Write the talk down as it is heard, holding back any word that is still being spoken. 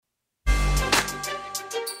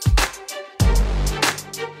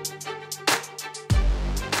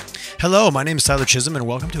Hello, my name is Tyler Chisholm, and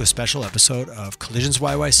welcome to a special episode of Collisions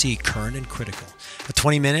YYC Current and Critical, a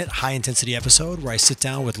 20-minute high-intensity episode where I sit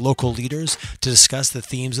down with local leaders to discuss the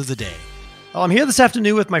themes of the day. Well, I'm here this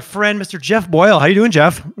afternoon with my friend, Mr. Jeff Boyle. How you doing,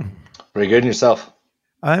 Jeff? Very good. And yourself?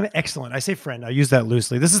 I'm excellent. I say friend. I use that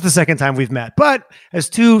loosely. This is the second time we've met, but as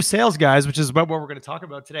two sales guys, which is about what we're going to talk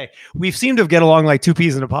about today, we seem to get along like two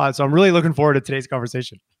peas in a pod, so I'm really looking forward to today's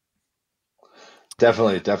conversation.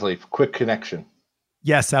 Definitely. Quick connection.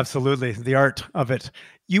 Yes, absolutely. The art of it.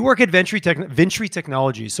 You work at Ventry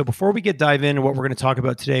Technologies. So before we dive into what we're going to talk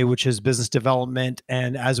about today, which is business development,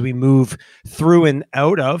 and as we move through and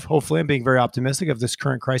out of, hopefully I'm being very optimistic of this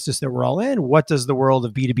current crisis that we're all in, what does the world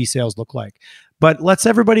of B2B sales look like? But let's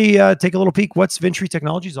everybody take a little peek. What's Ventry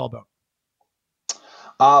Technologies all about?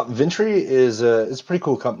 Ventry is a pretty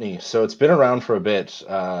cool company. So it's been around for a bit.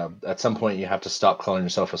 At some point, you have to stop calling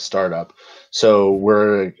yourself a startup. So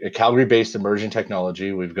we're a Calgary-based emerging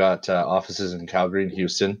technology. We've got offices in Calgary and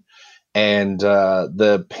Houston. And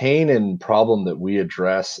the pain and problem that we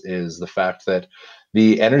address is the fact that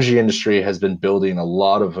the energy industry has been building a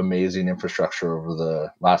lot of amazing infrastructure over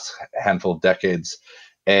the last handful of decades.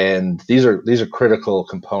 And these are critical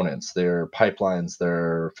components. They're pipelines,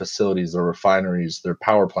 they're facilities, they're refineries, they're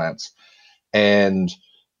power plants. And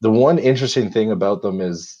the one interesting thing about them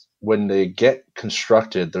is when they get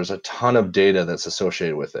constructed, there's a ton of data that's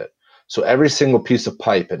associated with it. So every single piece of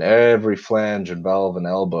pipe and every flange and valve and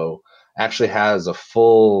elbow actually has a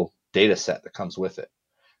full data set that comes with it.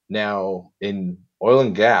 Now, in oil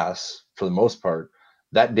and gas, for the most part,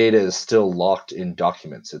 that data is still locked in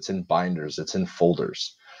documents. It's in binders, it's in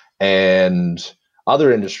folders. And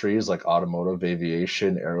other industries like automotive,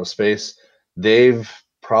 aviation, aerospace, they've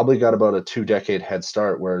probably got about a 2-decade head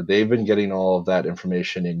start where they've been getting all of that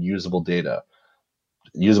information in usable data.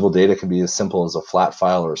 Usable data can be as simple as a flat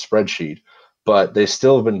file or a spreadsheet, but they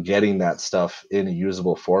still have been getting that stuff in a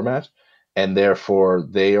usable format. And therefore,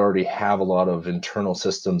 they already have a lot of internal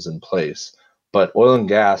systems in place. But oil and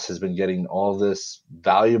gas has been getting all this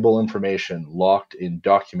valuable information locked in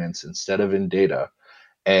documents instead of in data.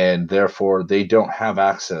 And therefore, they don't have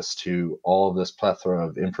access to all of this plethora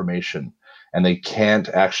of information. And they can't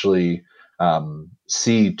actually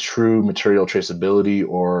see true material traceability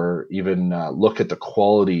or even look at the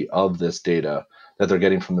quality of this data that they're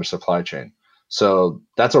getting from their supply chain. So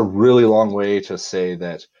that's a really long way to say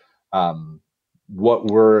that what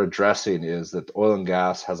we're addressing is that oil and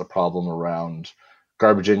gas has a problem around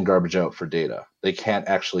garbage in, garbage out for data. They can't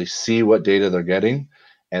actually see what data they're getting,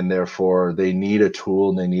 and therefore they need a tool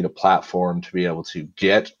and they need a platform to be able to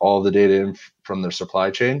get all the data in from their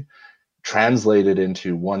supply chain, translate it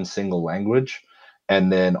into one single language,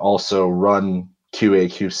 and then also run QA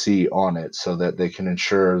QC on it so that they can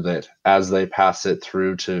ensure that as they pass it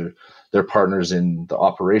through to their partners in the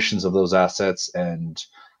operations of those assets and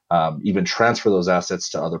even transfer those assets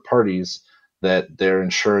to other parties, that they're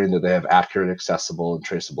ensuring that they have accurate, accessible, and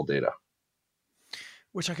traceable data.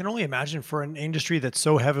 Which I can only imagine for an industry that's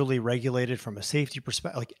so heavily regulated from a safety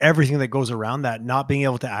perspective, like everything that goes around that, not being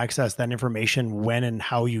able to access that information when and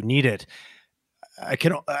how you need it. I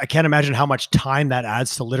can't imagine how much time that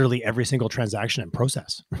adds to literally every single transaction and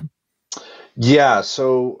process. Yeah,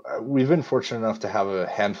 so we've been fortunate enough to have a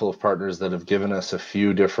handful of partners that have given us a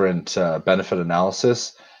few different benefit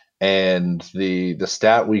analysis. And the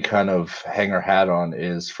stat we kind of hang our hat on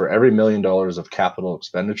is for every $1 million of capital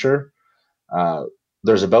expenditure,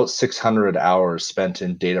 there's about 600 hours spent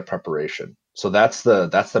in data preparation. So that's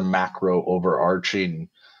the macro overarching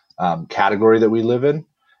category that we live in.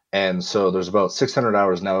 And so there's about 600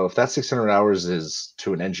 hours. Now, if that 600 hours is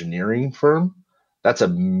to an engineering firm, that's a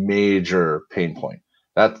major pain point.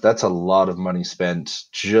 That's a lot of money spent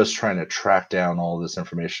just trying to track down all this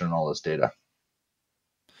information and all this data.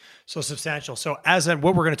 So substantial. So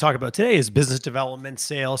what we're going to talk about today is business development,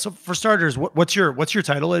 sales. So for starters, what's your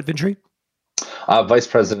title at Ventry? Vice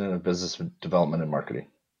President of Business Development and Marketing.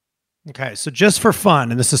 Okay. So just for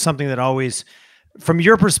fun, and this is something that always, from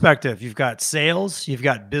your perspective, you've got sales, you've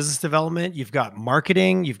got business development, you've got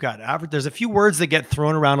marketing, you've got there's a few words that get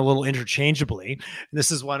thrown around a little interchangeably. And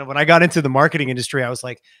this is one, when I got into the marketing industry, I was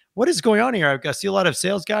like, what is going on here? I see a lot of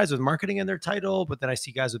sales guys with marketing in their title, but then I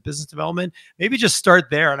see guys with business development. Maybe just start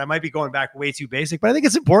there. And I might be going back way too basic, but I think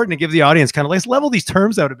it's important to give the audience kind of, let's level these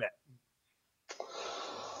terms out a bit.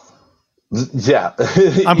 Yeah,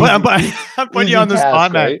 I'm putting you on the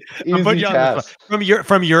spot, man. Right? I'm putting you on the spot.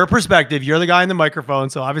 From your perspective, you're the guy in the microphone,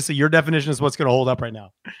 so obviously your definition is what's going to hold up right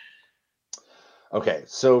now. Okay,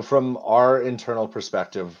 so from our internal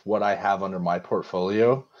perspective, what I have under my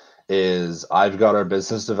portfolio is I've got our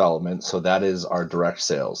business development. So that is our direct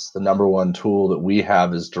sales. The number one tool that we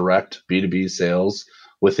have is direct B2B sales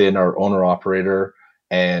within our owner operator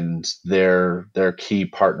and their key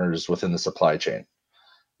partners within the supply chain.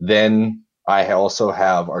 Then I also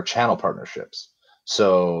have our channel partnerships.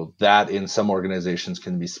 So that in some organizations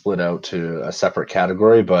can be split out to a separate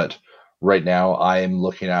category, but right now I am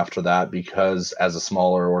looking after that because as a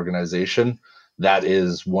smaller organization, that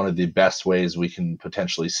is one of the best ways we can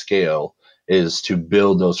potentially scale is to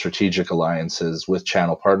build those strategic alliances with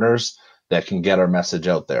channel partners that can get our message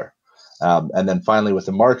out there. And then finally, with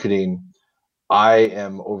the marketing, I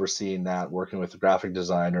am overseeing that, working with graphic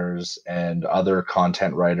designers and other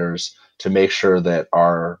content writers to make sure that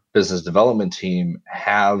our business development team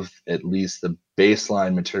have at least the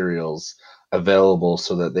baseline materials available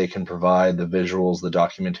so that they can provide the visuals, the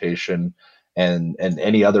documentation, and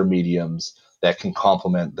any other mediums that can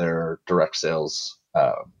complement their direct sales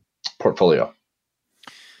portfolio.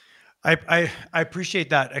 I appreciate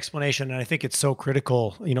that explanation, and I think it's so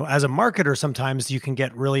critical. You know, as a marketer, sometimes you can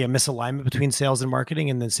get really a misalignment between sales and marketing,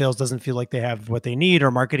 and then sales doesn't feel like they have what they need, or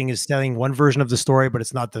marketing is telling one version of the story, but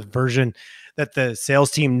it's not the version that the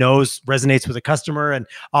sales team knows resonates with the customer. And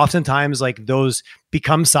oftentimes, like those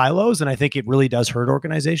become silos, and I think it really does hurt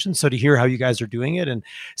organizations. So to hear how you guys are doing it, and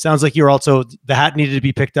sounds like you're also the hat needed to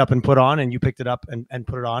be picked up and put on, and you picked it up and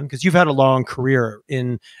put it on because you've had a long career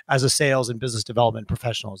in as a sales and business development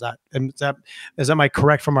professional. Is that my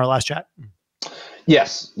correct from our last chat?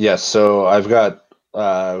 Yes, yes. So I've got.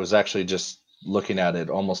 I was actually just looking at it,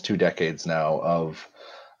 almost 2 decades now of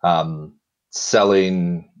um,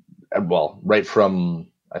 selling. Well, right from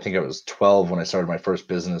I think I was 12 when I started my first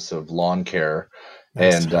business of lawn care,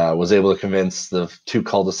 Nice. and was able to convince the 2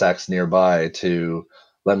 cul-de-sacs nearby to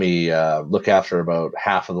let me look after about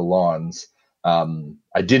half of the lawns.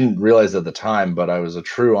 I didn't realize at the time, but I was a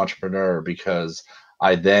true entrepreneur because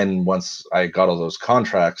I then, once I got all those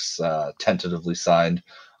contracts tentatively signed,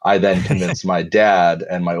 I then convinced my dad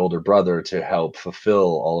and my older brother to help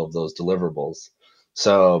fulfill all of those deliverables.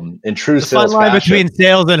 So, in true It's a fine sales line fashion, between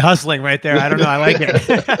sales and hustling right there. I don't know. I like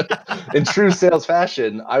it. in true sales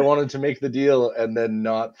fashion, I wanted to make the deal and then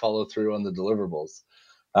not follow through on the deliverables.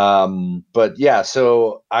 But yeah,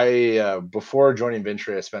 so I before joining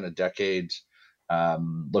Vintry, I spent a decade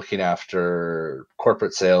looking after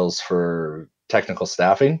corporate sales for technical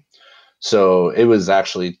staffing. So it was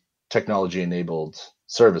actually technology enabled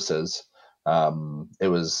services. It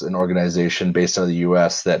was an organization based out of the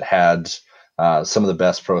US that had some of the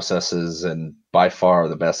best processes and by far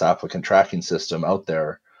the best applicant tracking system out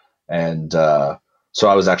there. And so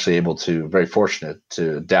I was actually able to, very fortunate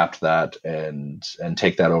to adapt that and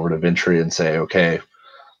take that over to Vintry and say, okay,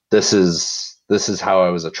 this is how I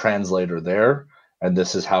was a translator there, and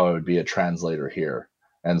this is how I would be a translator here.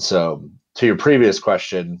 And so, to your previous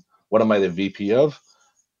question, what am I the VP of?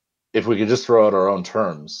 If we could just throw out our own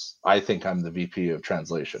terms, I think I'm the VP of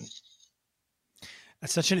translation.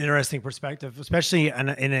 That's such an interesting perspective, especially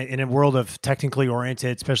in a world of technically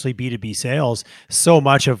oriented, especially B2B sales. So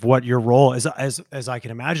much of what your role is, as I can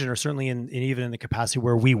imagine, or certainly in even in the capacity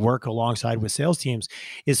where we work alongside with sales teams,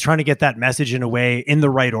 is trying to get that message in a way in the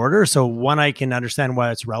right order. So one, I can understand why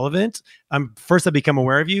it's relevant. First, I become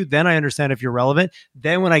aware of you, then I understand if you're relevant.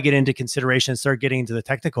 Then when I get into consideration, start getting into the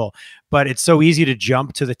technical. But it's so easy to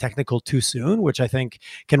jump to the technical too soon, which I think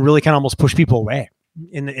can really kind of almost push people away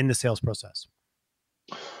in the sales process.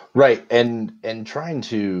 Right, and trying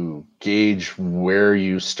to gauge where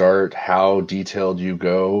you start, how detailed you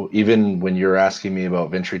go. Even when you're asking me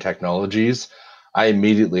about Vintry Technologies, I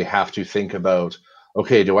immediately have to think about,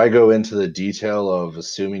 okay, do I go into the detail of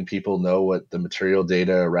assuming people know what the material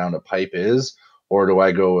data around a pipe is, or do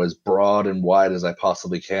I go as broad and wide as I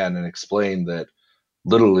possibly can and explain that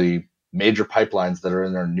literally major pipelines that are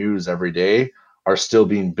in our news every day are still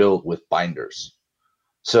being built with binders?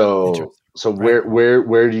 So Interesting. so Right.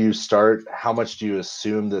 where do you start? How much do you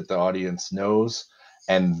assume that the audience knows?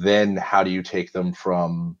 And then how do you take them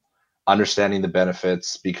from understanding the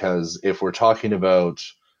benefits? Because if we're talking about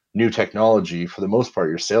new technology, for the most part,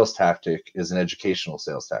 your sales tactic is an educational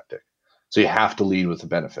sales tactic. So you have to lead with the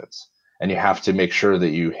benefits. And you have to make sure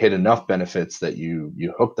that you hit enough benefits that you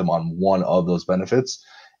hook them on one of those benefits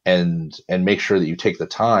and make sure that you take the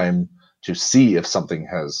time to see if something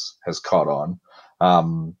has caught on,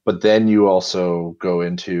 but then you also go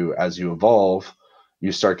into, as you evolve,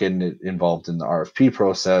 you start getting involved in the RFP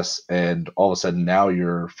process, and all of a sudden now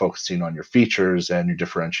you're focusing on your features and your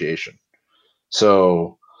differentiation.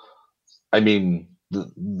 So, I mean,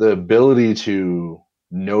 the ability to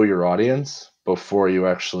know your audience before you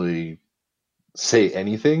actually say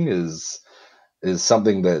anything is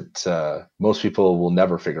something that most people will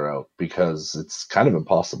never figure out because it's kind of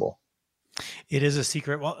impossible. It is a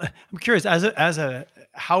secret. Well, I'm curious, as a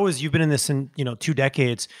how has you been in this in 2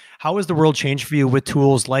 decades? How has the world changed for you with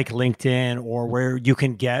tools like LinkedIn, or where you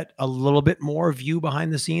can get a little bit more view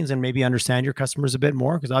behind the scenes and maybe understand your customers a bit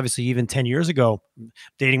more? Because obviously, even 10 years ago,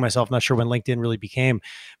 dating myself, not sure when LinkedIn really became,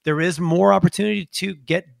 there is more opportunity to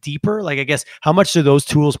get deeper. Like, I guess, how much do those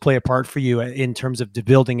tools play a part for you in terms of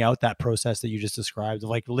building out that process that you just described, of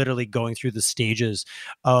like literally going through the stages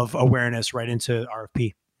of awareness right into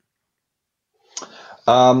RFP?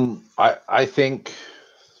 I think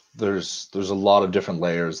there's a lot of different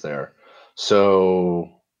layers there. So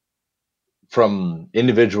from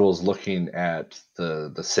individuals looking at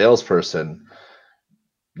the salesperson,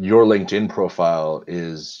 your LinkedIn profile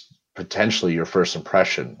is potentially your first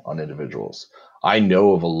impression on individuals. I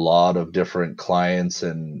know of a lot of different clients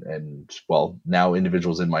and well, now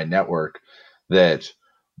individuals in my network that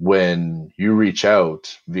when you reach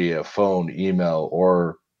out via phone, email,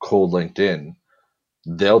 or cold LinkedIn,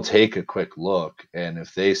 they'll take a quick look, and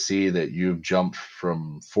if they see that you've jumped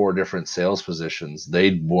from four different sales positions,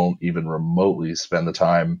 they won't even remotely spend the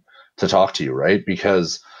time to talk to you, right?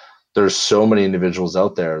 Because there's so many individuals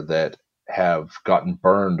out there that have gotten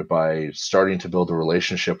burned by starting to build a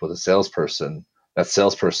relationship with a salesperson. That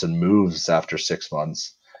salesperson moves after 6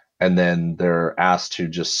 months, and then they're asked to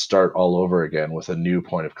just start all over again with a new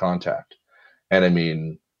point of contact. And I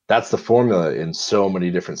mean, that's the formula in so many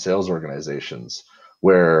different sales organizations,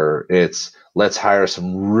 where it's let's hire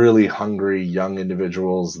some really hungry young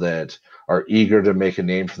individuals that are eager to make a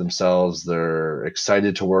name for themselves. They're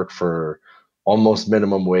excited to work for almost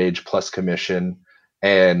minimum wage plus commission,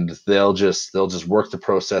 and they'll just work the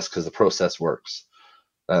process because the process works.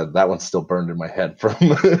 That one's still burned in my head from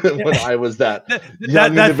when I was that that,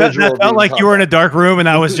 young that individual felt being like you taught were in a that. dark room and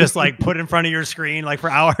that was just like put in front of your screen like for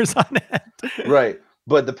hours on end. Right.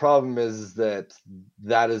 But the problem is that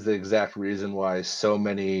that is the exact reason why so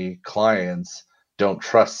many clients don't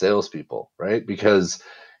trust salespeople, right? Because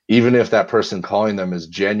even if that person calling them is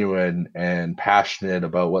genuine and passionate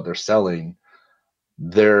about what they're selling,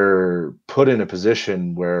 they're put in a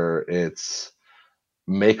position where it's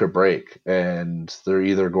make or break. And they're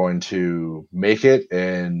either going to make it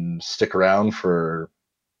and stick around for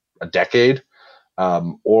a decade,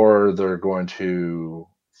 or they're going to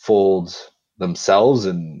fold themselves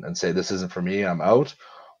and say, this isn't for me, I'm out,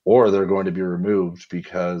 or they're going to be removed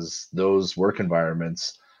because those work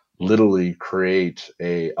environments literally create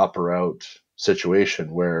a up or out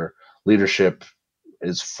situation where leadership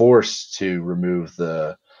is forced to remove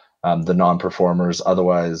the non-performers.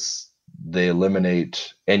 Otherwise, they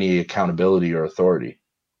eliminate any accountability or authority.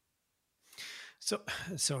 So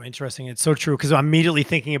so interesting. It's so true because I'm immediately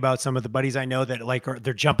thinking about some of the buddies I know that like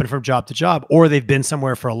they're jumping from job to job, or they've been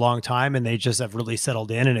somewhere for a long time and they just have really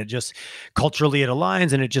settled in, and it just culturally it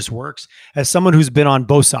aligns and it just works. As someone who's been on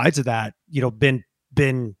both sides of that,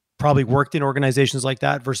 been probably worked in organizations like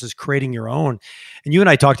that versus creating your own. And you and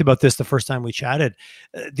I talked about this the first time we chatted.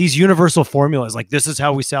 These universal formulas, like this is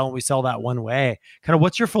how we sell, and we sell that one way. Kind of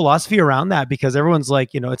what's your philosophy around that? Because everyone's like,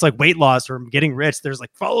 it's like weight loss or getting rich. There's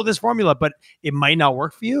like follow this formula, but it might not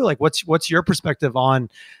work for you. Like what's your perspective on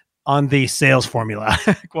the sales formula,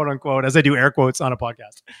 quote unquote, as I do air quotes on a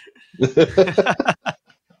podcast?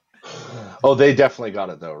 Oh, they definitely got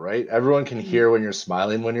it though, right? Everyone can hear when you're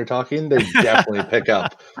smiling when you're talking. They definitely pick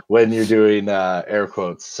up when you're doing air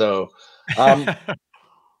quotes. So, um,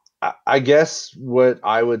 I guess what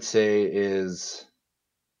I would say is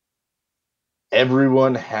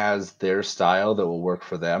everyone has their style that will work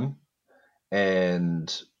for them.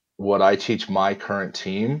 And what I teach my current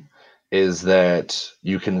team is that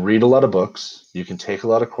you can read a lot of books, you can take a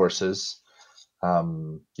lot of courses,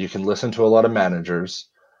 you can listen to a lot of managers,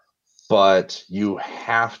 but you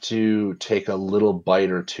have to take a little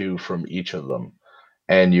bite or two from each of them.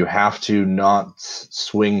 And you have to not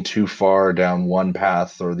swing too far down one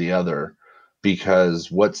path or the other,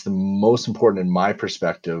 because what's the most important in my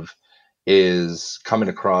perspective is coming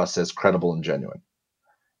across as credible and genuine.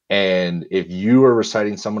 And if you are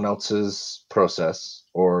reciting someone else's process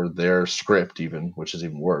or their script, even, which is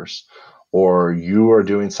even worse, or you are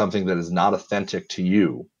doing something that is not authentic to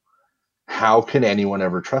you, how can anyone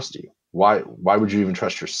ever trust you? Why would you even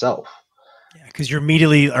trust yourself? Yeah, because you're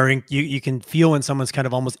immediately you can feel when someone's kind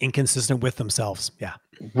of almost inconsistent with themselves. Yeah.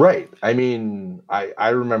 Right. I mean, I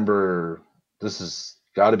remember this has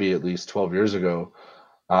got to be at least 12 years ago.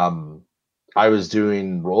 Um, I was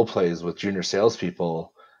doing role plays with junior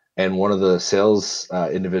salespeople, and one of the sales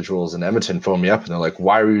individuals in Edmonton phoned me up, and they're like,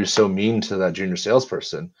 "Why were you so mean to that junior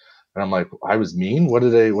salesperson?" And I'm like, "I was mean? What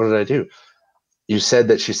did I do?" you said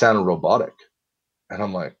that she sounded robotic. And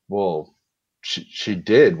I'm like, well, she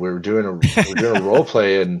did. We were doing a role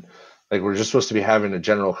play, and like we're just supposed to be having a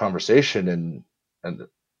general conversation, and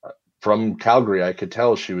from Calgary, I could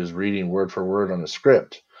tell she was reading word for word on the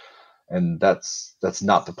script. And that's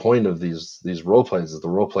not the point of these role plays. The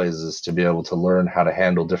role plays is to be able to learn how to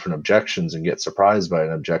handle different objections and get surprised by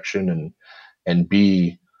an objection, and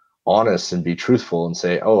be honest and be truthful and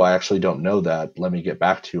say, oh, I actually don't know that, let me get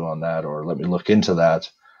back to you on that, or let me look into that,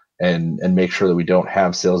 and make sure that we don't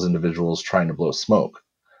have sales individuals trying to blow smoke.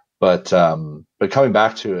 But coming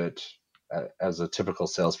back to it, as a typical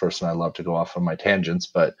salesperson, I love to go off on my tangents,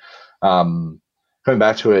 but um, coming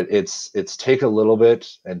back to it, it's take a little bit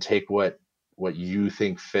and take what you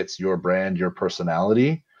think fits your brand, your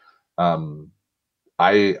personality. um,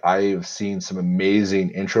 I've seen some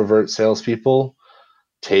amazing introvert salespeople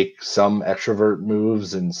take some extrovert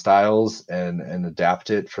moves and styles and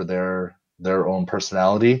adapt it for their own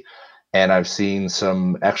personality. And I've seen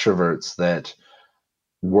some extroverts that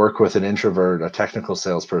work with an introvert, a technical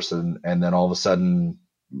salesperson, and then all of a sudden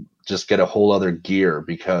just get a whole other gear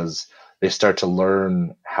because they start to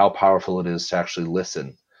learn how powerful it is to actually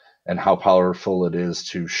listen, and how powerful it is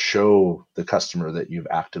to show the customer that you've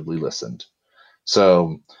actively listened.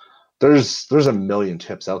 So there's a million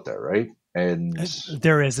tips out there, right? And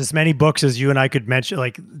There is as many books as you and I could mention.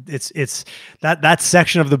 Like it's that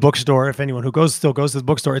section of the bookstore. If anyone who still goes to the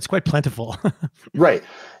bookstore, it's quite plentiful. right.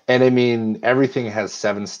 And I mean, everything has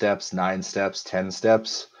 7 steps, 9 steps, 10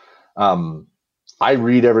 steps. um I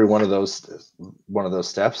read every one of those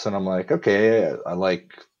steps, and I'm like, okay, I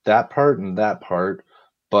like that part and that part,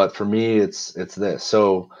 but for me, it's this.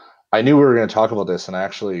 So I knew we were going to talk about this, and I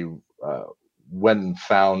actually uh, went and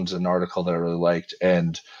found an article that I really liked,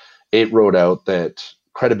 and it wrote out that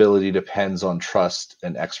credibility depends on trust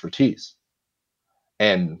and expertise.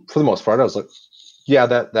 And for the most part, I was like, yeah,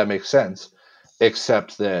 that makes sense,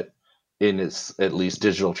 except that in its at least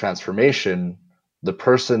digital transformation, the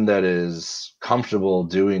person that is comfortable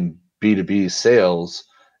doing B2B sales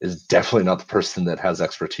is definitely not the person that has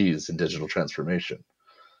expertise in digital transformation.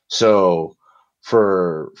 So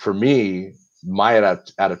for me, my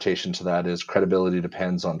adaptation to that is credibility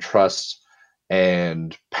depends on trust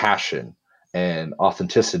and passion and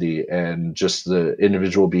authenticity, and just the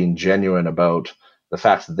individual being genuine about the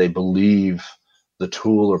fact that they believe the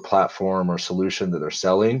tool or platform or solution that they're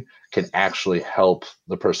selling can actually help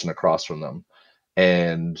the person across from them.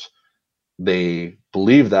 And they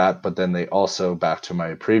believe that, but then they also, back to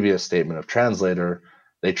my previous statement of translator,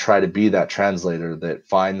 they try to be that translator that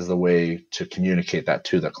finds the way to communicate that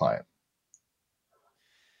to the client.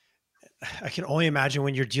 I can only imagine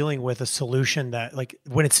when you're dealing with a solution that, like,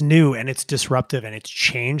 when it's new and it's disruptive and it's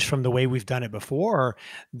changed from the way we've done it before,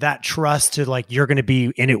 that trust to, like, you're going to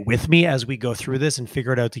be in it with me as we go through this and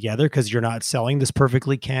figure it out together, because you're not selling this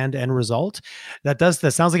perfectly canned end result. That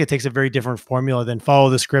sounds like it takes a very different formula than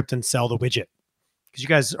follow the script and sell the widget, because you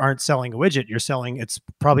guys aren't selling a widget. You're selling, it's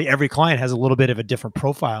probably every client has a little bit of a different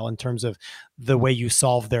profile in terms of the way you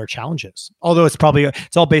solve their challenges. Although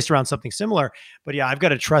it's all based around something similar. But yeah, I've got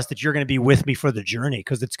to trust that you're going to be with me for the journey,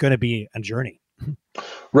 because it's going to be a journey.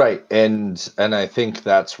 Right. And I think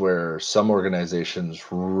that's where some organizations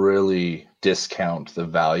really discount the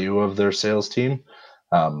value of their sales team.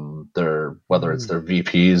 Their Whether it's Mm. their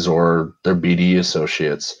VPs or their BD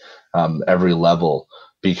associates, every level,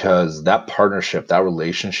 because that partnership, that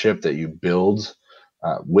relationship that you build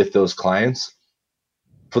with those clients,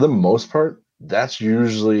 for the most part, that's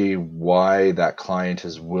usually why that client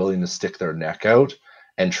is willing to stick their neck out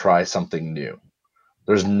and try something new.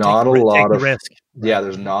 There's not a Take lot the of risk, Yeah, right?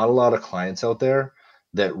 there's not a lot of clients out there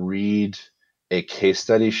that read a case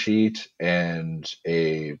study sheet and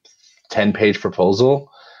a 10-page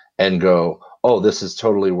proposal and go, "Oh, this is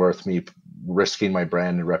totally worth me risking my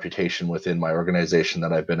brand and reputation within my organization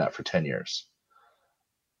that I've been at for 10 years."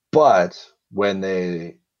 But when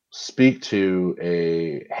they speak to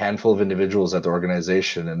a handful of individuals at the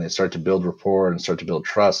organization and they start to build rapport and start to build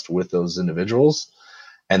trust with those individuals,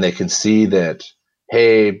 and they can see that,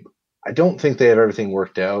 hey, I don't think they have everything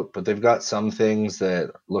worked out, but they've got some things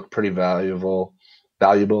that look pretty valuable,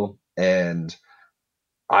 and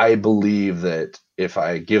I believe that if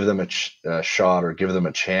I give them a shot or give them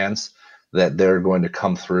a chance, that they're going to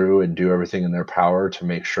come through and do everything in their power to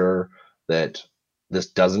make sure that this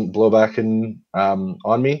doesn't blow back in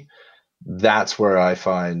on me. That's where I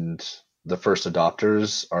find the first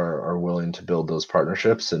adopters are willing to build those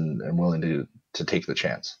partnerships and willing to take the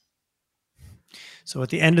chance. So at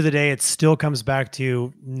the end of the day, it still comes back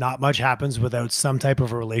to not much happens without some type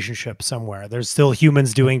of a relationship somewhere. There's still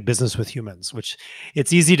humans doing business with humans, which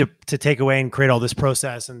it's easy to take away and create all this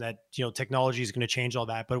process and that, technology is going to change all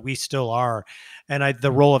that, but we still are. And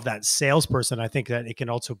the role of that salesperson, I think that it can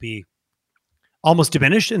also be almost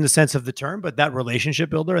diminished in the sense of the term, but that relationship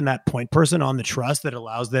builder and that point person on the trust that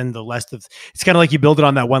allows then the rest of it's kind of like you build it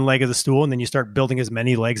on that one leg of the stool and then you start building as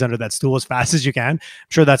many legs under that stool as fast as you can. I'm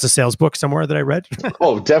sure that's a sales book somewhere that I read.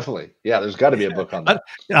 Oh, definitely. Yeah, there's got to be a book on that.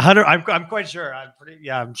 100. I'm quite sure.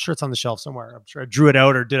 I'm sure it's on the shelf somewhere. I'm sure I drew it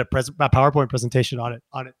out or did a PowerPoint presentation on it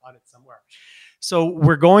somewhere. So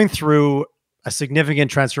we're going through a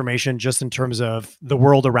significant transformation just in terms of the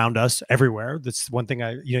world around us everywhere. That's one thing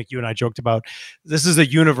you and I joked about. This is a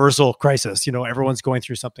universal crisis. Everyone's going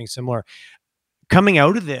through something similar. Coming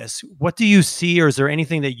out of this, what do you see, or is there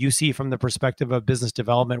anything that you see from the perspective of business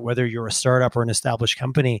development, whether you're a startup or an established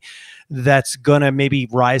company, that's going to maybe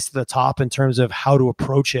rise to the top in terms of how to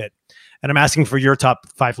approach it? And I'm asking for your top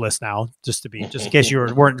 5 list now, just in case you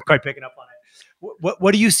weren't quite picking up on it.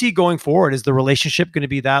 What do you see going forward? Is the relationship going to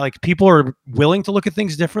be that like people are willing to look at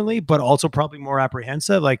things differently, but also probably more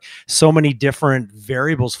apprehensive? Like so many different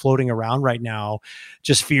variables floating around right now,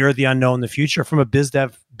 just fear of the unknown, the future from a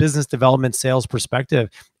business development sales perspective.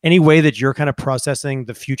 Any way that you're kind of processing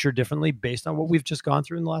the future differently based on what we've just gone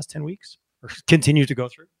through in the last 10 weeks or continue to go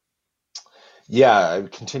through? Yeah,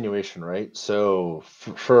 continuation, right? So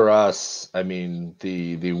for us, I mean,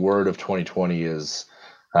 the word of 2020 is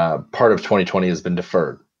part of 2020 has been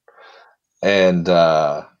deferred, and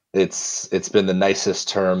it's been the nicest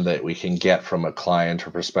term that we can get from a client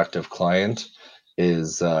or prospective client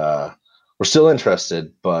is we're still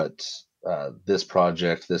interested, but this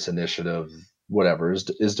project, this initiative, whatever is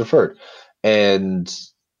deferred, and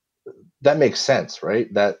that makes sense, right?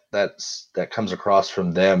 That comes across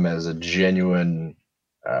from them as a genuine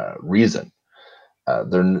reason.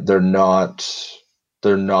 They're not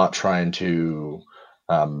trying to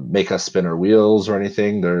make us spin our wheels or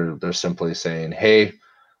anything. They're simply saying, "Hey,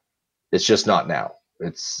 it's just not now.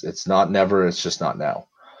 It's not never. It's just not now."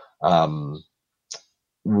 Um,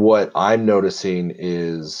 what I'm noticing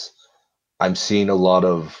is I'm seeing a lot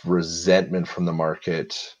of resentment from the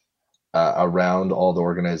market around all the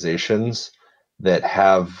organizations that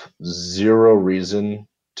have zero reason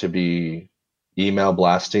to be email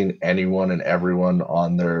blasting anyone and everyone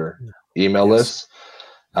on their email list.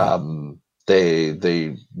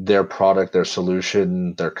 Their product, their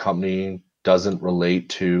solution, their company doesn't relate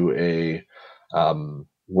to a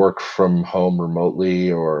work from home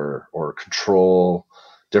remotely or control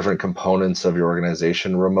different components of your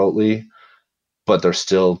organization remotely, but they're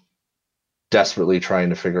still desperately trying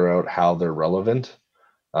to figure out how they're relevant.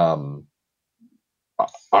 Um,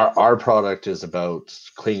 our product is about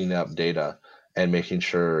cleaning up data and making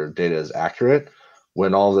sure data is accurate.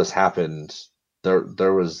 When all this happened,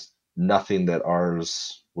 there was nothing that our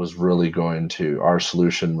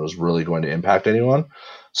solution was really going to impact anyone.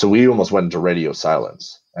 So we almost went into radio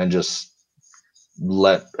silence and just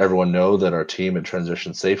let everyone know that our team had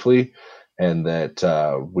transitioned safely and that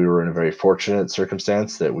we were in a very fortunate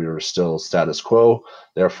circumstance that we were still status quo.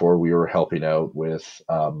 Therefore, we were helping out with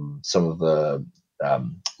some of the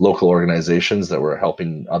local organizations that were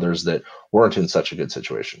helping others that weren't in such a good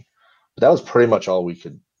situation. But that was pretty much all we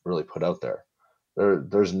could really put out there.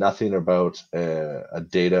 There's nothing about a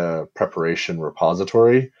data preparation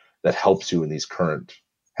repository that helps you in these current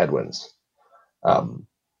headwinds.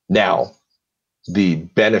 Now, the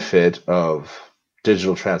benefit of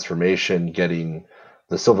digital transformation getting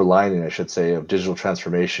the silver lining, I should say, of digital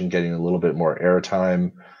transformation getting a little bit more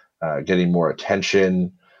airtime, getting more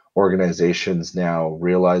attention, organizations now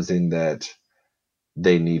realizing that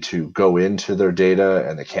they need to go into their data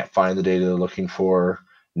and they can't find the data they're looking for.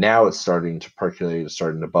 Now it's starting to percolate, it's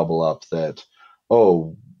starting to bubble up that,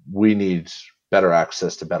 oh, we need better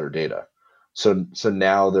access to better data. So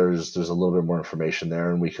now there's a little bit more information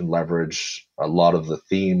there, and we can leverage a lot of the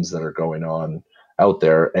themes that are going on out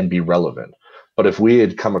there and be relevant. But if we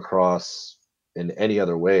had come across in any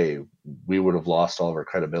other way, we would have lost all of our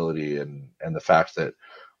credibility and the fact that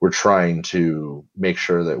we're trying to make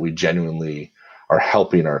sure that we genuinely are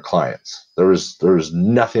helping our clients. There was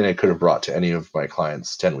nothing I could have brought to any of my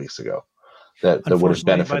clients 10 weeks ago that would have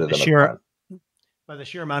benefited them at the time. By the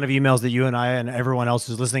sheer amount of emails that you and I and everyone else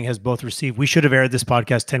who's listening has both received, we should have aired this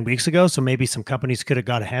podcast 10 weeks ago. So maybe some companies could have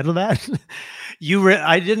got ahead of that.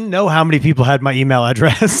 I didn't know how many people had my email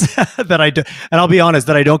address that I do. And I'll be honest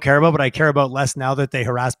that I don't care about, but I care about less now that they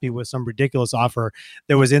harassed me with some ridiculous offer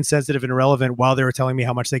that was insensitive and irrelevant while they were telling me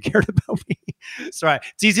how much they cared about me. So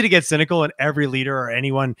it's easy to get cynical, and every leader or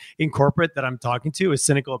anyone in corporate that I'm talking to is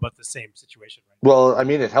cynical about the same situation. Right? Well, I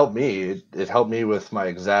mean, it helped me. It helped me with my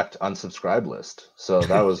exact unsubscribe list. So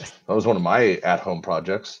that was Yes. that was one of my at-home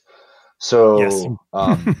projects. Yes. So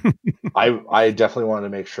I definitely wanted to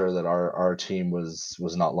make sure that our team was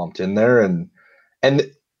not lumped in there, and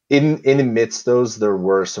in amidst those, there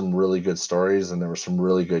were some really good stories, and there were some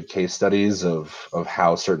really good case studies of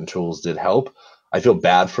how certain tools did help. I feel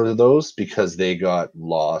bad for those because they got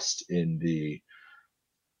lost in the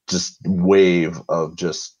just wave of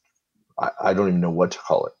just I don't even know what to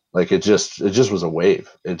call it. Like it just was a wave.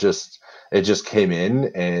 It just came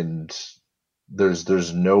in, and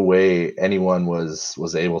there's no way anyone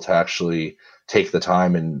was able to actually take the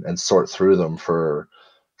time and sort through them for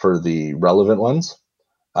the relevant ones.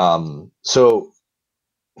 So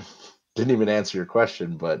didn't even answer your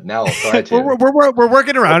question, but now I'll try to. we're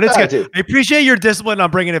working around. I'll It's try good. to. I appreciate your discipline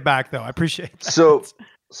on bringing it back, though. I appreciate that.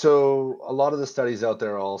 So a lot of the studies out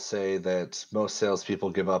there all say that most salespeople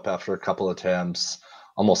give up after a couple attempts.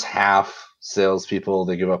 Almost half salespeople,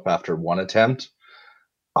 they give up after one attempt.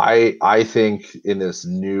 I think in this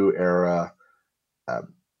new era, uh,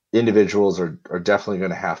 individuals are definitely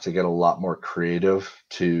going to have to get a lot more creative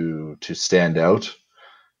to stand out.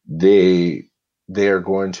 They they are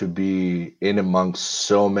going to be in amongst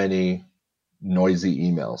so many noisy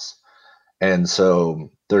emails, and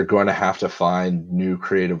so they're going to have to find new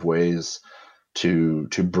creative ways to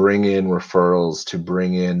bring in referrals, to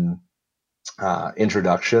bring in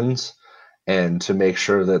introductions, and to make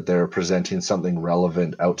sure that they're presenting something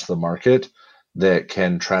relevant out to the market that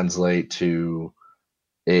can translate to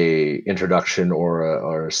a introduction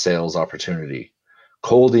or a sales opportunity.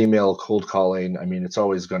 Cold email, cold calling, I mean, it's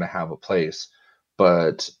always going to have a place,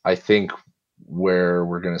 but I think where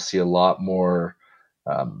we're going to see a lot more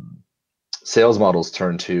um, sales models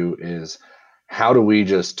turn to is how do we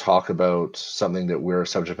just talk about something that we're a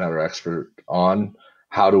subject matter expert on?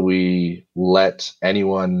 How do we let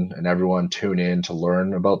anyone and everyone tune in to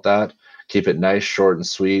learn about that? Keep it nice, short, and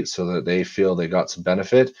sweet so that they feel they got some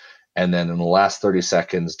benefit. And then in the last 30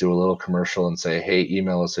 seconds, do a little commercial and say, hey,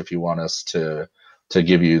 email us if you want us to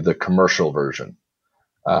give you the commercial version.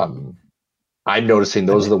 Um, I'm noticing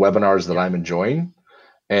those are the webinars that Yeah. I'm enjoying,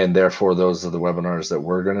 and therefore those are the webinars that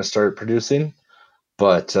we're going to start producing.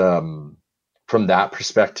 But from that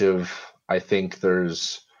perspective, I think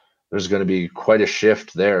there's going to be quite a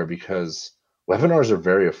shift there because webinars are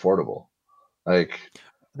very affordable. Like,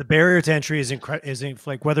 The barrier to entry isn't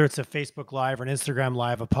like whether it's a Facebook Live or an Instagram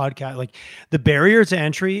Live, a podcast. Like the barrier to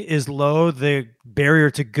entry is low. The barrier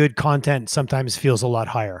to good content sometimes feels a lot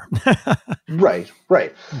higher. right,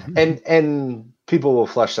 Mhm. and people will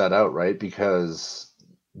flesh that out, right? Because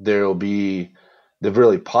there'll be the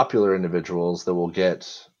really popular individuals that will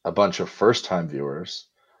get a bunch of first time viewers,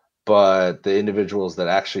 but the individuals that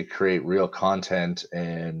actually create real content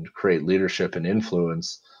and create leadership and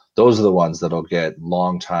influence, those are the ones that'll get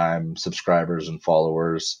long time subscribers and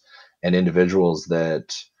followers, and individuals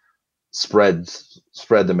that spread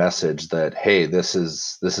spread the message that hey, this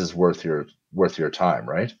is worth your time,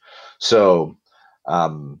 right? So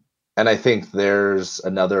um and I think there's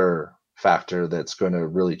another factor that's going to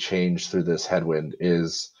really change through this headwind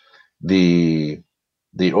is the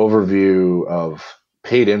the overview of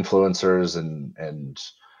paid influencers and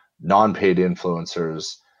non-paid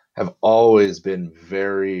influencers have always been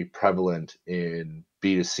very prevalent in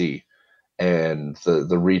B2C and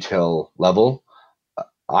the retail level.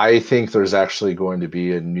 I think there's actually going to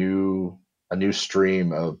be a new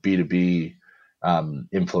stream of B2B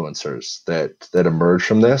influencers that emerge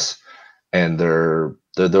from this, and they're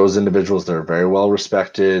those individuals that are very well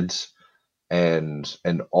respected, and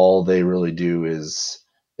all they really do is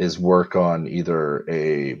work on either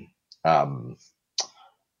a um,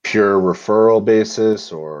 pure referral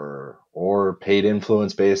basis or paid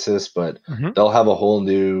influence basis, but Mhm. they'll have a whole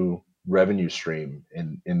new revenue stream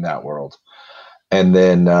in that world. And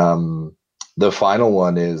then the final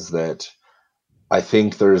one is that I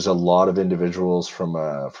think there's a lot of individuals from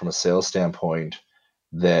a sales standpoint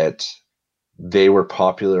that they were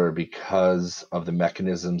popular because of the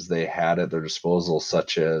mechanisms they had at their disposal,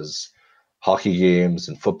 such as hockey games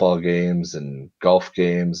and football games and golf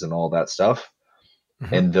games and all that stuff.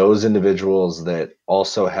 Mhm. And those individuals that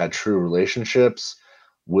also had true relationships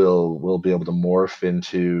will be able to morph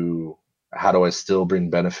into how do I still bring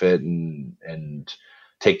benefit and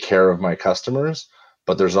take care of my customers?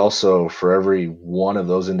 But there's also, for every one of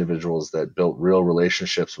those individuals that built real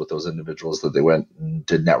relationships with those individuals that they went and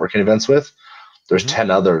did networking events with, there's Mhm.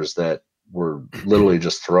 10 others that were literally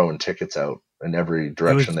just throwing tickets out in every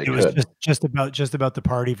direction they It was could. just about the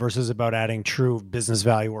party versus about adding true business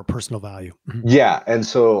value or personal value. Mhm. Yeah, and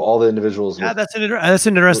so all the individuals Yeah, with that's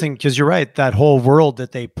an interesting, because you're right. That whole world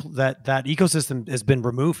that that ecosystem has been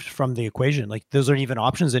removed from the equation. Like those aren't even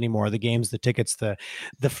options anymore. The games, the tickets, the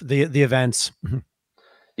events. Mhm.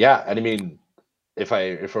 yeah, and I mean, if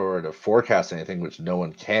I were to forecast anything, which no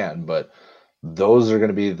one can, but those are going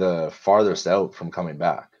to be the farthest out from coming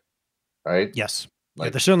back, right? Yes, yeah,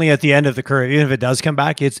 Like, they're certainly at the end of the curve. Even if it does come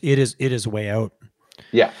back, it is way out.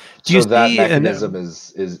 yeah. Do you So that see and mechanism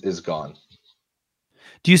is gone.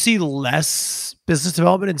 Do you see less business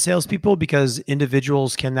development and salespeople because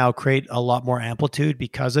individuals can now create a lot more amplitude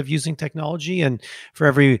because of using technology? And for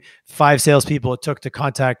every 5 salespeople it took to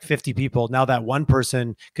contact 50 people, now that one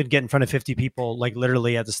person could get in front of 50 people, like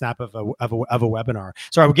literally at the snap of a webinar.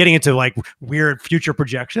 Sorry, we're getting into like weird future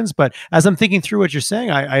projections, but as I'm thinking through what you're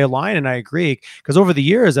saying, I align and I agree, because over the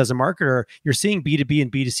years as a marketer, you're seeing B2B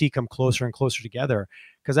and B2C come closer and closer together.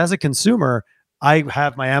 Because as a consumer, I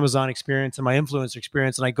have my Amazon experience and my influencer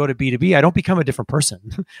experience, and I go to B2B, I don't become a different person.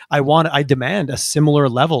 I demand a similar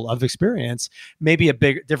level of experience, maybe a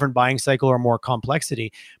different buying cycle or more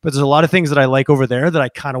complexity. But there's a lot of things that I like over there that I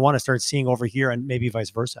kind of want to start seeing over here, and maybe vice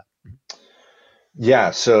versa. Yeah,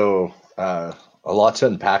 so a lot to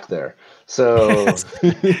unpack there. So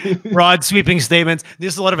Broad sweeping statements.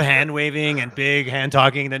 There's a lot of hand waving and big hand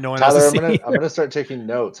talking that no one else is Tyler, seeing. I'm gonna start taking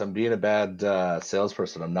notes. I'm being a bad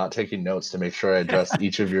salesperson. I'm not taking notes to make sure I address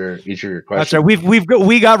each of your That's right. questions.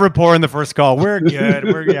 We got rapport in the first call. We're good.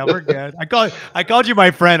 We're good. I called you my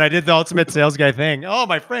friend. I did the ultimate sales guy thing. Oh,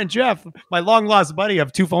 my friend Jeff, my long lost buddy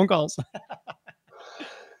of 2 phone calls.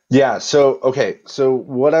 Yeah, so okay, so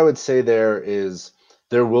what I would say there is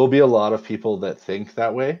there will be a lot of people that think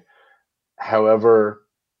that way. However,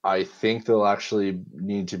 I think there'll actually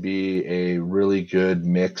need to be a really good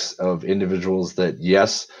mix of individuals that,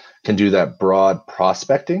 yes, can do that broad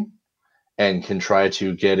prospecting and can try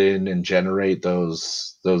to get in and generate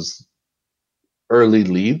those early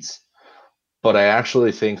leads. But I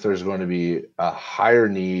actually think there's going to be a higher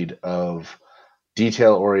need of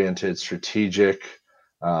detail-oriented, strategic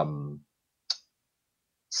um,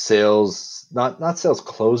 sales, not sales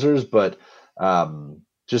closers, but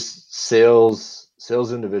just sales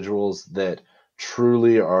individuals that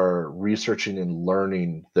truly are researching and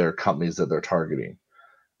learning their companies that they're targeting.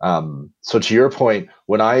 So to your point,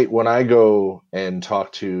 when I go and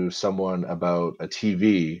talk to someone about a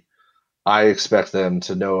TV, I expect them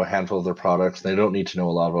to know a handful of their products. They don't need to know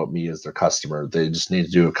a lot about me as their customer. They just need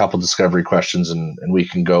to do a couple discovery questions, and we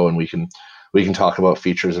can go and we can talk about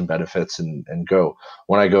features and benefits and go.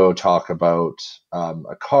 When I go talk about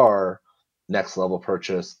a car, next level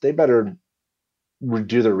purchase, they better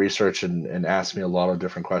do their research and ask me a lot of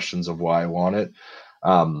different questions of why I want it,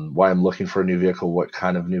 why I'm looking for a new vehicle, what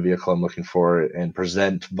kind of new vehicle I'm looking for, and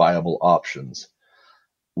present viable options.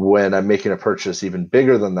 When I'm making a purchase even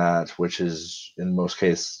bigger than that, which is in most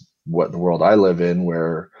cases what the world I live in,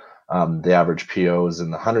 where the average PO is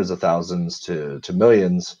in the hundreds of thousands to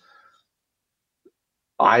millions,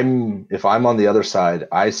 if I'm on the other side,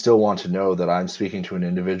 I still want to know that I'm speaking to an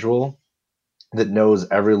individual that knows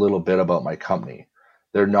every little bit about my company.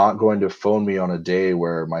 They're not going to phone me on a day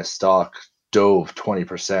where my stock dove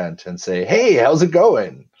 20% and say, "Hey, how's it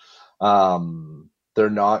going?" They're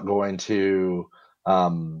not going to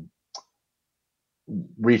um,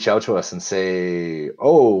 reach out to us and say,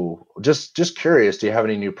 "Oh, just curious, do you have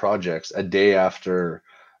any new projects?" A day after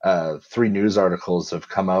 3 news articles have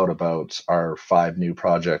come out about our 5 new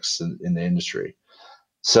projects in the industry.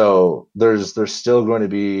 So there's still going to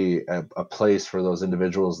be a place for those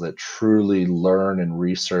individuals that truly learn and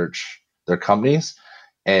research their companies,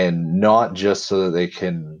 and not just so that they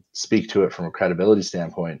can speak to it from a credibility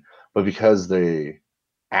standpoint, but because they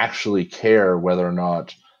actually care whether or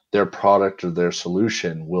not their product or their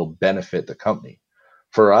solution will benefit the company.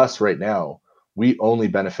 For us right now, we only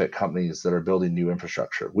benefit companies that are building new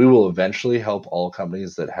infrastructure. We will eventually help all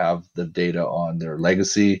companies that have the data on their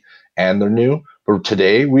legacy and their new. But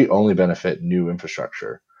today, we only benefit new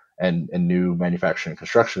infrastructure and new manufacturing and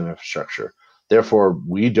construction infrastructure. Therefore,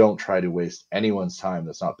 we don't try to waste anyone's time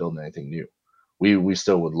that's not building anything new. We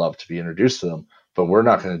still would love to be introduced to them, but we're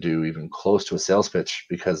not going to do even close to a sales pitch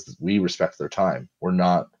because we respect their time. We're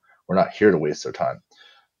not here to waste their time.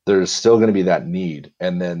 There's still going to be that need,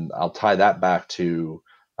 and then I'll tie that back to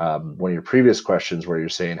one of your previous questions where you're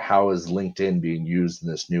saying, how is LinkedIn being used in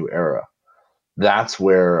this new era? That's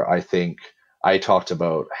where I think I talked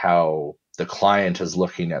about how the client is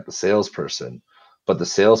looking at the salesperson, but the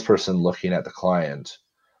salesperson looking at the client.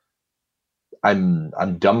 I'm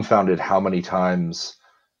dumbfounded how many times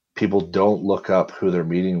people don't look up who they're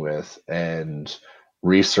meeting with and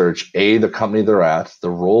research the company they're at, the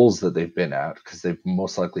roles that they've been at, because they've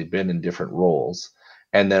most likely been in different roles,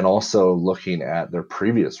 and then also looking at their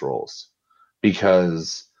previous roles,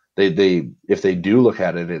 because they if they do look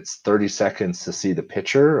at it, it's 30 seconds to see the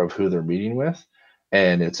picture of who they're meeting with,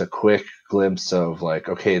 and it's a quick glimpse of like,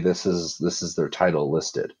 okay, this is their title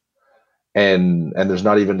listed, and there's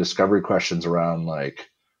not even discovery questions around like,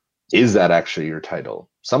 is that actually your title?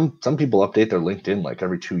 Some people update their LinkedIn like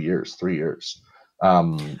every 2 years, 3 years.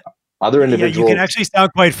 Um, Other Yeah, you can individuals, actually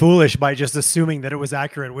sound quite foolish by just assuming that it was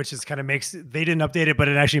accurate, which is kind of makes they didn't update it, but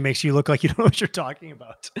it actually makes you look like you don't know what you're talking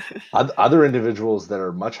about. other individuals that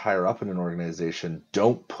are much higher up in an organization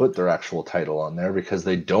don't put their actual title on there because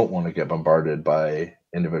they don't want to get bombarded by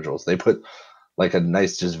individuals. They put like a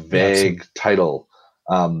nice, just Yeah, I've seen. vague title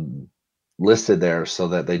um, listed there so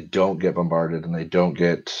that they don't get bombarded and they don't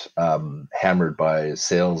get hammered by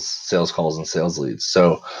sales calls and sales leads.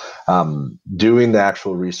 So, doing the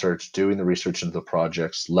actual research, doing the research into the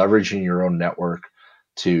projects, leveraging your own network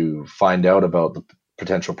to find out about the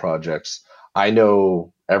potential projects. I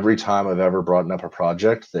know every time I've ever brought up a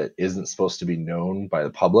project that isn't supposed to be known by the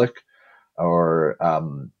public, or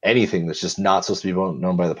anything that's just not supposed to be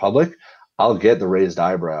known by the public, I'll get the raised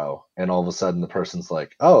eyebrow, and all of a sudden the person's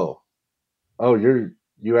like, "Oh,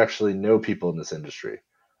 you actually know people in this industry.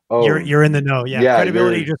 Oh, You're in the know. Yeah, yeah,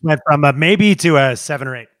 credibility just went from a maybe to a 7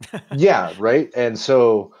 or 8. yeah, right." And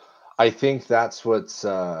so I think that's what's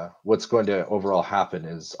going to overall happen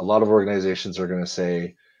is a lot of organizations are going to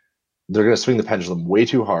say they're going to swing the pendulum way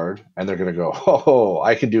too hard, and they're going to go, "Oh,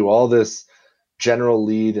 I can do all this general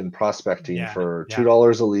lead and prospecting Yeah, for yeah.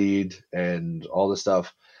 $2 a lead and all this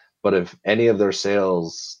stuff." But if any of their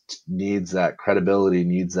sales needs that credibility,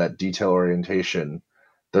 needs that detail orientation,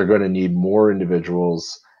 they're going to need more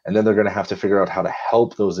individuals. And then they're going to have to figure out how to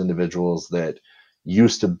help those individuals that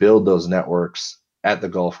used to build those networks at the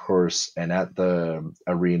golf course and at the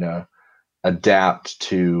arena adapt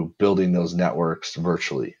to building those networks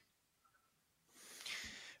virtually.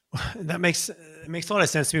 That makes it makes a lot of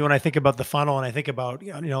sense to me when I think about the funnel and I think about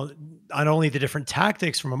not only the different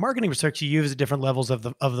tactics from a marketing perspective you use at different levels of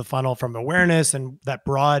the funnel from awareness and that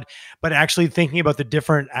broad, but actually thinking about the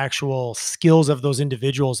different actual skills of those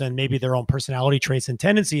individuals and maybe their own personality traits and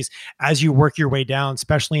tendencies as you work your way down,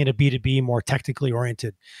 especially in a B2B more technically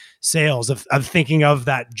oriented sales of thinking of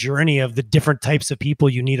that journey of the different types of people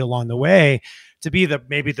you need along the way to be the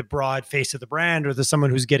maybe the broad face of the brand or the someone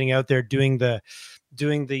who's getting out there doing the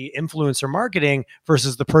influencer marketing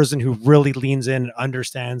versus the person who really leans in and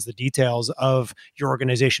understands the details of your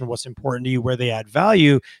organization, what's important to you, where they add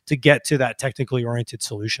value to get to that technically oriented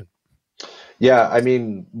solution. Yeah, I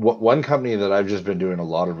mean, one company that I've just been doing a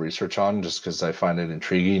lot of research on, just because I find it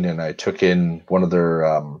intriguing, and I took in one of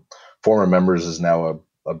their former members is now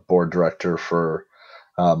a board director for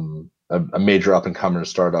a major up and coming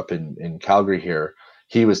startup in Calgary here.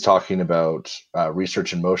 He was talking about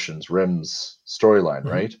Research in Motion's RIM's storyline, Mm-hmm.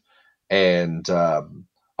 right? And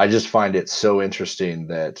I just find it so interesting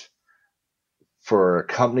that for a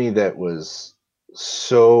company that was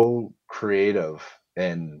so creative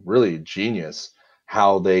and really genius,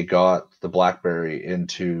 how they got the BlackBerry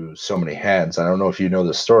into so many hands. I don't know if you know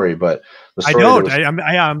the story, but the I story that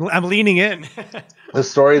don't. was I'm leaning in. the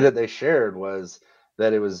story that they shared was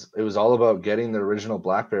that it was all about getting the original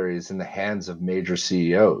Blackberries in the hands of major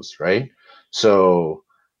CEOs, right? So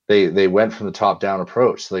they went from the top down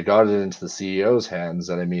approach. So they got it into the CEO's hands.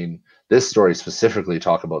 And I mean, this story specifically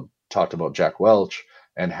talked about Jack Welch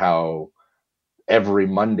and how every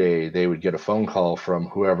Monday they would get a phone call from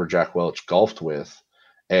whoever Jack Welch golfed with,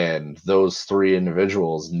 and those three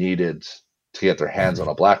individuals needed to get their hands on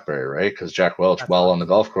a BlackBerry, right? Because Jack Welch, That's while on the awesome.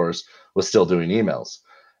 golf course, was still doing emails.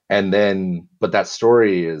 And then, but that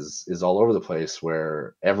story is all over the place.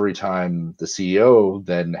 Where every time the CEO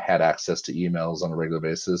then had access to emails on a regular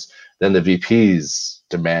basis, then the VPs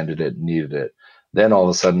demanded it, needed it. Then all of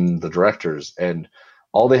a sudden, the directors, and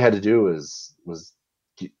all they had to do was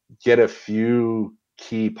get a few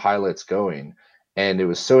key pilots going. And it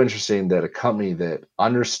was so interesting that a company that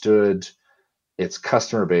understood its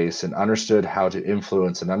customer base and understood how to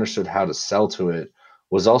influence and understood how to sell to it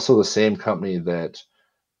was also the same company that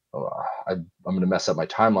I'm going to mess up my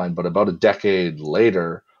timeline, but about a decade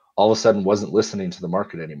later, all of a sudden wasn't listening to the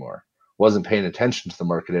market anymore, wasn't paying attention to the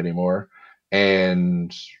market anymore,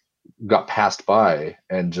 and got passed by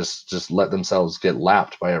and just let themselves get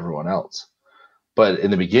lapped by everyone else. But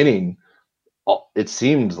in the beginning, it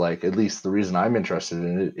seemed like, at least the reason I'm interested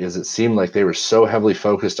in it is, it seemed like they were so heavily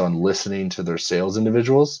focused on listening to their sales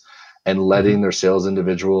individuals and letting their sales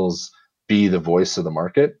individuals be the voice of the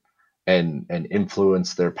market and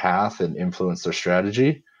influence their path and influence their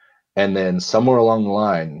strategy. And then somewhere along the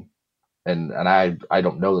line, and I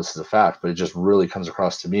don't know this as a fact, but it just really comes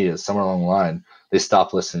across to me as somewhere along the line, they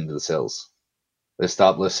stopped listening to the sales. They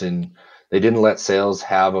stopped listening. They didn't let sales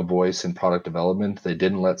have a voice in product development. They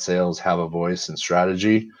didn't let sales have a voice in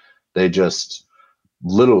strategy. They just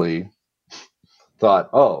literally thought,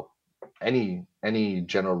 oh, any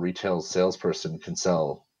general retail salesperson can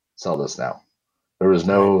sell this now. There was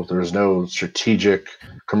no strategic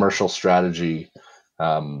commercial strategy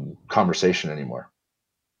conversation anymore.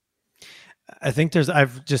 I think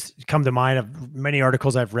I've just come to mind of many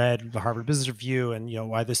articles I've read, the Harvard Business Review, and,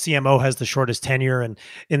 why the CMO has the shortest tenure and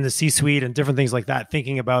in the C-suite and different things like that,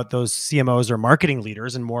 thinking about those CMOs or marketing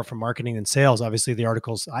leaders and more from marketing than sales. Obviously, the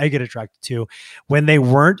articles I get attracted to, when they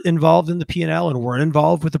weren't involved in the P&L and weren't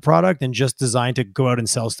involved with the product and just designed to go out and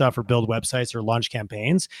sell stuff or build websites or launch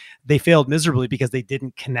campaigns, they failed miserably because they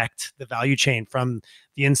didn't connect the value chain from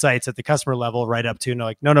the insights at the customer level right up to,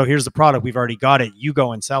 no, here's the product. We've already got it. You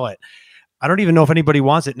go and sell it. I don't even know if anybody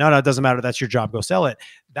wants it. No, it doesn't matter. That's your job. Go sell it.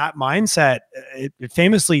 That mindset,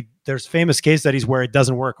 there's famous case studies where it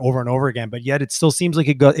doesn't work over and over again, but yet it still seems like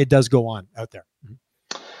it does go on out there.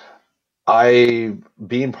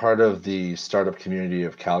 Being part of the startup community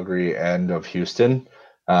of Calgary and of Houston,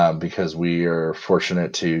 because we are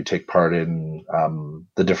fortunate to take part in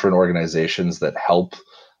the different organizations that help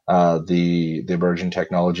the emerging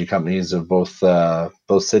technology companies of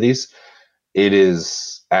both cities. It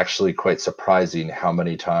is actually quite surprising how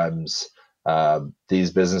many times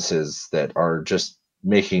these businesses that are just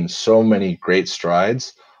making so many great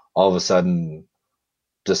strides all of a sudden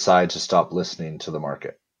decide to stop listening to the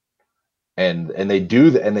market. And they do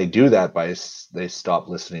that by they stop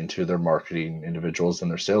listening to their marketing individuals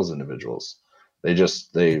and their sales individuals. They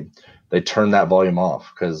turn that volume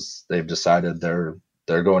off because they've decided they're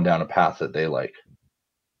going down a path that they like.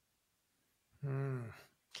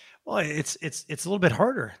 Well, it's a little bit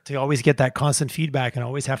harder to always get that constant feedback and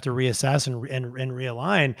always have to reassess and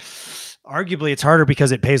realign. Arguably, it's harder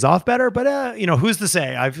because it pays off better. But who's to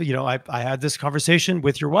say? I had this conversation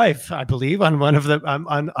with your wife, I believe, on one of the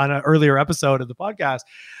on an earlier episode of the podcast.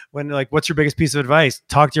 When what's your biggest piece of advice?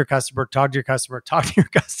 Talk to your customer. Talk to your customer. Talk to your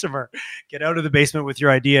customer. Get out of the basement with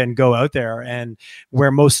your idea and go out there. And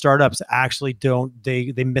where most startups actually don't,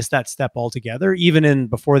 they miss that step altogether, even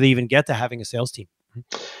before they even get to having a sales team.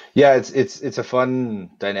 Yeah, it's a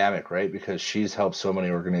fun dynamic, right? Because she's helped so many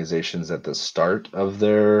organizations at the start of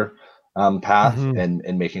their path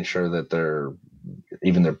and making sure that their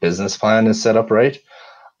business plan is set up right.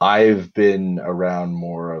 I've been around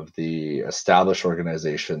more of the established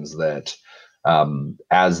organizations that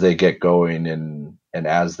as they get going and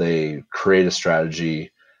as they create a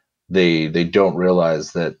strategy, they don't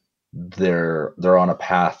realize that they're on a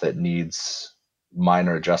path that needs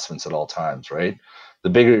minor adjustments at all times, right? The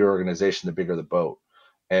bigger your organization, the bigger the boat.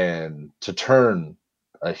 And to turn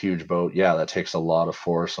a huge boat, yeah, that takes a lot of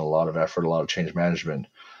force and a lot of effort, a lot of change management.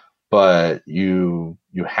 But you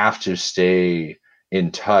have to stay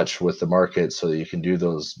in touch with the market so that you can do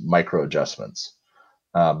those micro adjustments.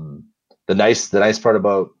 The nice part,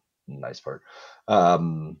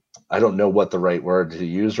 I don't know what the right word to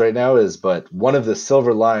use right now is, but one of the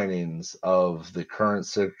silver linings of the current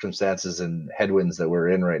circumstances and headwinds that we're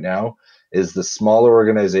in right now is the smaller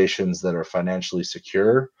organizations that are financially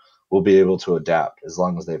secure will be able to adapt as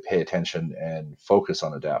long as they pay attention and focus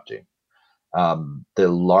on adapting. The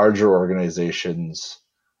larger organizations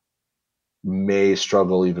may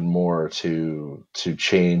struggle even more to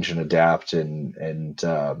change and adapt and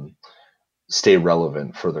stay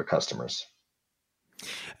relevant for their customers.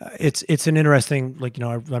 It's an interesting,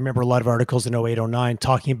 I remember a lot of articles in 08, 09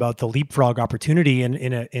 talking about the leapfrog opportunity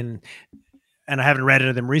and I haven't read any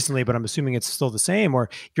of them recently, but I'm assuming it's still the same, where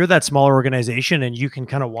you're that smaller organization and you can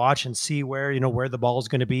kind of watch and see where the ball is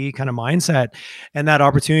going to be, kind of mindset, and that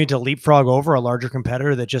opportunity to leapfrog over a larger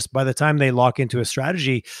competitor that just by the time they lock into a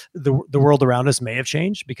strategy, the world around us may have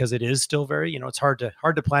changed, because it is still very, it's hard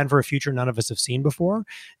to plan for a future none of us have seen before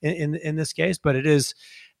in this case, but it is.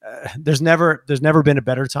 There's never been a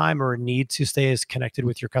better time or a need to stay as connected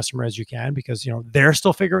with your customer as you can, because they're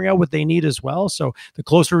still figuring out what they need as well. So the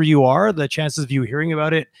closer you are, the chances of you hearing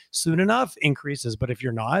about it soon enough increases. But if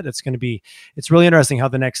you're not, it's really interesting how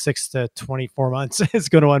the next 6 to 24 months is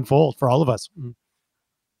going to unfold for all of us.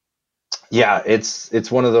 Yeah,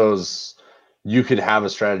 it's one of those, you could have a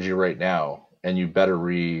strategy right now and you better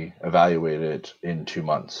reevaluate it in 2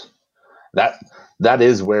 months. That that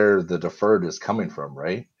is where the deferred is coming from,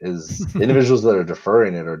 right? Is individuals that are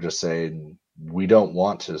deferring it are just saying we don't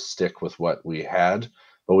want to stick with what we had,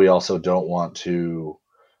 but we also don't want to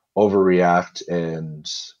overreact and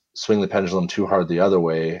swing the pendulum too hard the other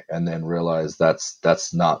way and then realize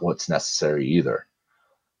that's not what's necessary either.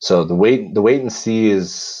 So the wait and see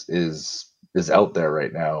is out there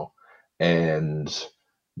right now, and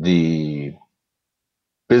the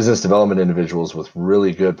business development individuals with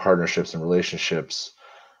really good partnerships and relationships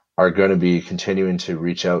are going to be continuing to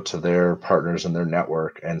reach out to their partners in their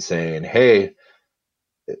network and saying, "Hey,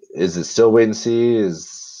 is it still wait and see?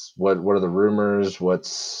 Is what are the rumors?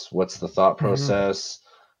 What's the thought Mhm. process?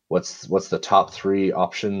 What's the top three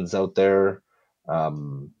options out there?"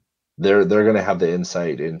 Um, they're going to have the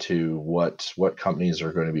insight into what companies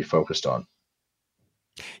are going to be focused on.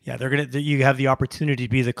 Yeah, you have the opportunity to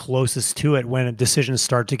be the closest to it when decisions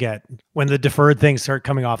start to get, when the deferred things start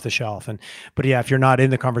coming off the shelf. But yeah, if you're not in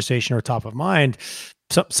the conversation or top of mind,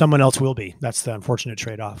 someone else will be. That's the unfortunate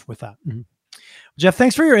trade-off with that. Mhm. Jeff,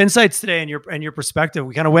 thanks for your insights today and your perspective.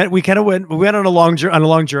 We went on a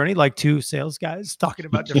long journey, like two sales guys talking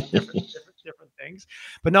about different things.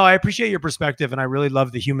 But no, I appreciate your perspective, and I really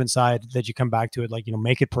love the human side that you come back to it. Like,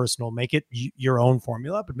 make it personal, make it your own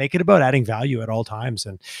formula, but make it about adding value at all times.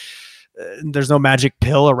 And there's no magic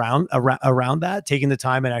pill around that. Taking the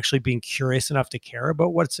time and actually being curious enough to care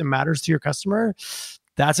about what matters to your customer,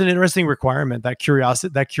 that's an interesting requirement. That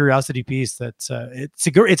curiosity piece. It's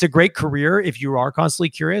a great career if you are constantly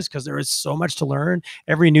curious, because there is so much to learn.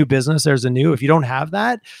 Every new business, there's a new. If you don't have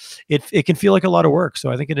that, it can feel like a lot of work.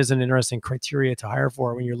 So I think it is an interesting criteria to hire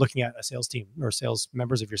for when you're looking at a sales team or sales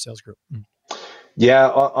members of your sales group. Yeah,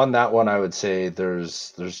 on that one, I would say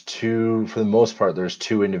there's two, for the most part, there's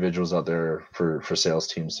two individuals out there for sales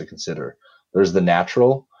teams to consider. There's the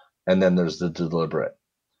natural, and then there's the deliberate.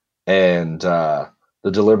 And the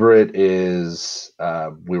deliberate is,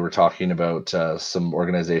 we were talking about some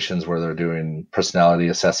organizations where they're doing personality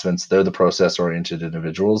assessments. They're the process oriented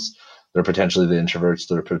individuals. They're potentially the introverts.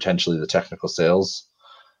 They're potentially the technical sales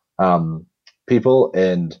um, people,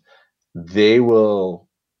 and they will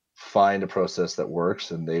find a process that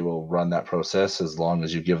works and they will run that process as long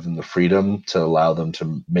as you give them the freedom to allow them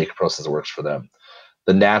to make a process that works for them.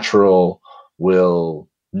 The natural will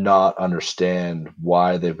not understand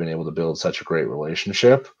why they've been able to build such a great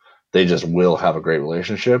relationship. They just will have a great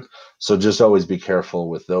relationship. So just always be careful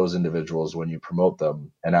with those individuals when you promote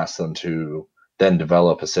them and ask them to then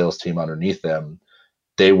develop a sales team underneath them.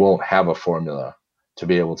 They won't have a formula to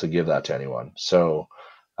be able to give that to anyone. So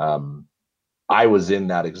um, I was in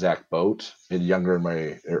that exact boat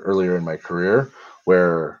earlier in my career,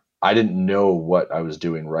 where I didn't know what I was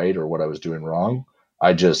doing right or what I was doing wrong.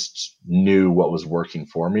 I just knew what was working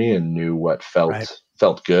for me and knew what Right.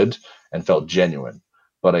 felt good and felt genuine.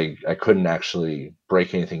 But I couldn't actually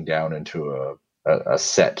break anything down into a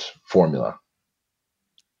set formula.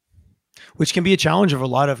 Which can be a challenge of a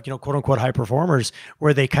lot of, quote unquote high performers,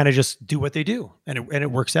 where they kind of just do what they do and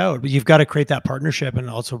it works out. But you've got to create that partnership and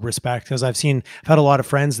also respect, because I've had a lot of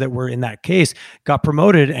friends that were in that case, got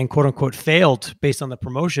promoted and quote unquote failed based on the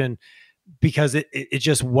promotion, because it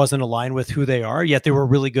just wasn't aligned with who they are, yet they were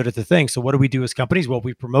really good at the thing. So what do we do as companies? Well,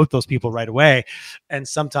 we promote those people right away, and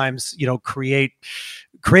sometimes, create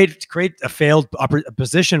a failed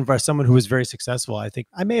position for someone who is very successful. I think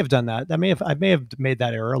I may have done that. I may have made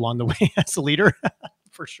that error along the way as a leader.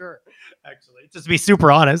 For sure. Actually, just to be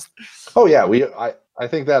super honest. Oh yeah, I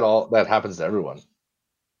think that happens to everyone.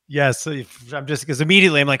 Yes. I'm just, because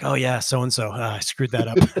immediately I'm like, oh yeah, so and so, I screwed that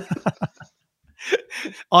up.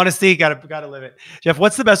 Honesty, gotta live it. Jeff,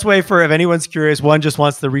 what's the best way for, if anyone's curious, one just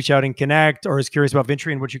wants to reach out and connect, or is curious about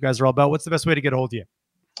Vintry and what you guys are all about, what's the best way to get a hold of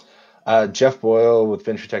you? Jeff Boyle with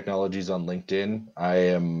Vintry Technologies on LinkedIn. I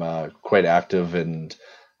am quite active, and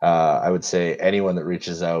I would say anyone that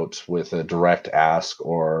reaches out with a direct ask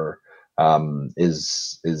or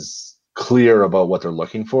is clear about what they're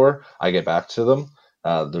looking for, I get back to them.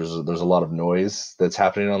 There's a lot of noise that's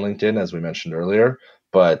happening on LinkedIn, as we mentioned earlier,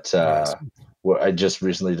 but Yes. I just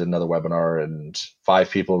recently did another webinar, and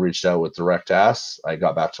 5 people reached out with direct asks. I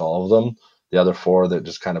got back to all of them. The other 4 that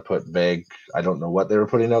just kind of put vague, I don't know what they were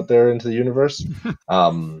putting out there into the universe.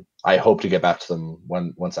 I hope to get back to them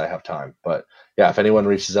once I have time. But yeah, if anyone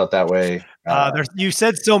reaches out that way, You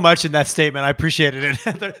said so much in that statement. I appreciated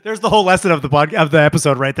it. There's the whole lesson of the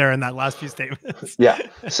episode right there in that last few statements. yeah.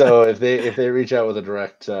 So if they reach out with a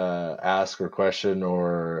direct ask or question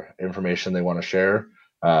or information they want to share,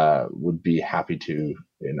 would be happy to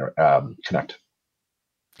connect.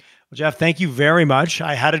 Well, Jeff, thank you very much.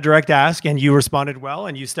 I had a direct ask, and you responded well,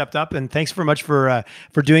 and you stepped up. And thanks very much for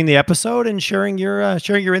doing the episode and sharing your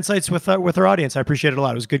insights with our audience. I appreciate it a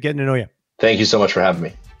lot. It was good getting to know you. Thank you so much for having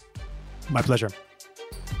me. My pleasure.